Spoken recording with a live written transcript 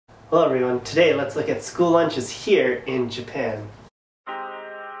Hello everyone, today let's look at school lunches here in Japan.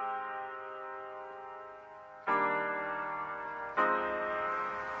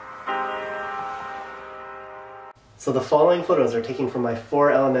 So the following photos are taken from my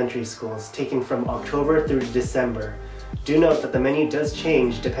 4 elementary schools, taken from October through December. Do note that the menu does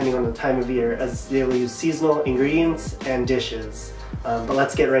change depending on the time of year, as they will use seasonal ingredients and dishes. But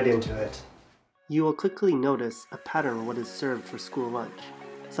let's get right into it. You will quickly notice a pattern of what is served for school lunch.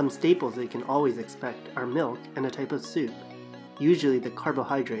 Some staples that you can always expect are milk and a type of soup. Usually the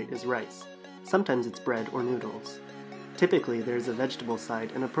carbohydrate is rice. Sometimes it's bread or noodles. Typically there is a vegetable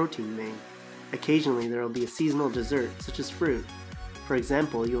side and a protein main. Occasionally there will be a seasonal dessert such as fruit. For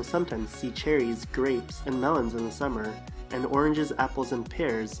example, you will sometimes see cherries, grapes, and melons in the summer, and oranges, apples, and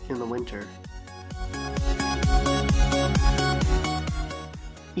pears in the winter.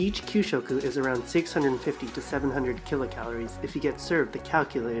 Each kyushoku is around 650 to 700 kilocalories if you get served the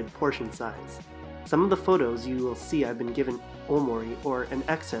calculated portion size. Some of the photos you will see I've been given omori, or an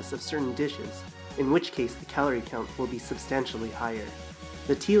excess of certain dishes, in which case the calorie count will be substantially higher.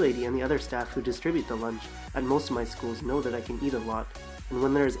 The tea lady and the other staff who distribute the lunch at most of my schools know that I can eat a lot, and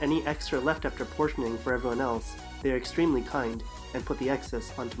when there is any extra left after portioning for everyone else, they are extremely kind and put the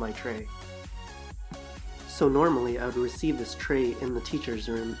excess onto my tray. So normally I would receive this tray in the teacher's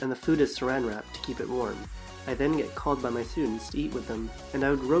room, and the food is saran wrapped to keep it warm. I then get called by my students to eat with them, and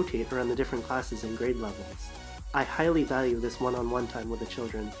I would rotate around the different classes and grade levels. I highly value this one-on-one time with the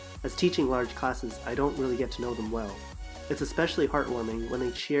children, as teaching large classes I don't really get to know them well. It's especially heartwarming when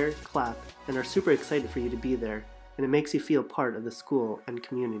they cheer, clap, and are super excited for you to be there, and it makes you feel part of the school and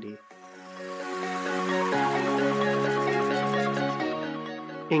community.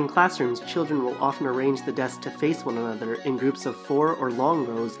 In classrooms, children will often arrange the desks to face one another in groups of 4 or long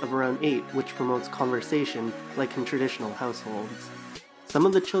rows of around 8, which promotes conversation like in traditional households. Some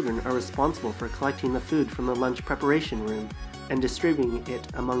of the children are responsible for collecting the food from the lunch preparation room and distributing it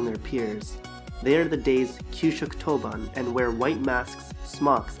among their peers. They are the day's kyushoku toban and wear white masks,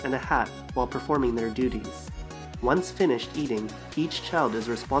 smocks, and a hat while performing their duties. Once finished eating, each child is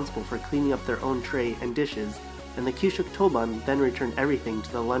responsible for cleaning up their own tray and dishes, and the kyushoku toban then return everything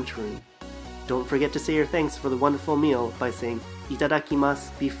to the lunchroom. Don't forget to say your thanks for the wonderful meal by saying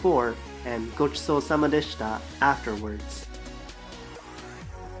itadakimasu before and gochusou sama deshita afterwards.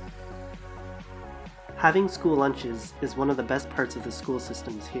 Having school lunches is one of the best parts of the school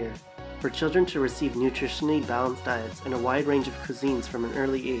systems here. For children to receive nutritionally balanced diets and a wide range of cuisines from an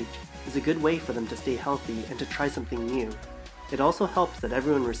early age is a good way for them to stay healthy and to try something new. It also helps that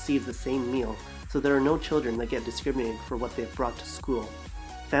everyone receives the same meal, so there are no children that get discriminated for what they've brought to school.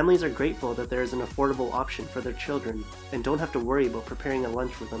 Families are grateful that there is an affordable option for their children and don't have to worry about preparing a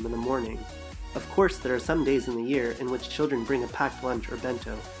lunch for them in the morning. Of course, there are some days in the year in which children bring a packed lunch or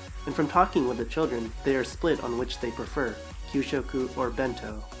bento, and from talking with the children, they are split on which they prefer, kyushoku or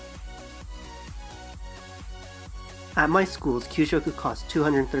bento. At my schools, kyushoku costs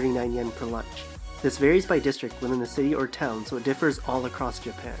 239 yen per lunch. This varies by district within the city or town, so it differs all across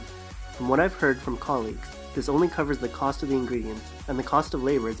Japan. From what I've heard from colleagues, this only covers the cost of the ingredients, and the cost of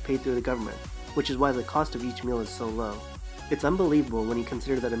labor is paid through the government, which is why the cost of each meal is so low. It's unbelievable when you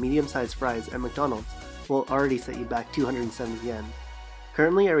consider that a medium-sized fries at McDonald's will already set you back 270 yen.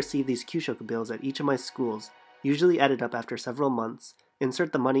 Currently I receive these kyushoku bills at each of my schools, usually added up after several months,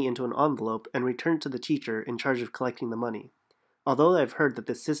 insert the money into an envelope, and return it to the teacher in charge of collecting the money. Although I've heard that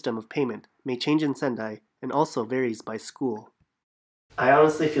this system of payment may change in Sendai and also varies by school. I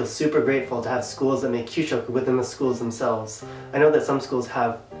honestly feel super grateful to have schools that make kyushoku within the schools themselves. I know that some schools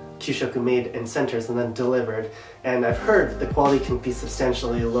have kyushoku made in centers and then delivered, and I've heard the quality can be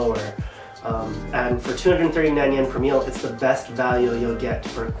substantially lower. And for 239 yen per meal, it's the best value you'll get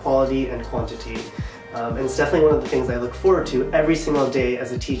for quality and quantity. And it's definitely one of the things I look forward to every single day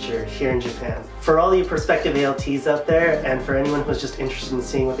as a teacher here in Japan. For all you prospective ALTs out there, and for anyone who's just interested in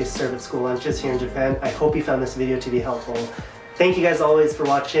seeing what they serve at school lunches here in Japan, I hope you found this video to be helpful. Thank you guys always for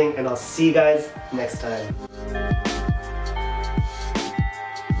watching, and I'll see you guys next time.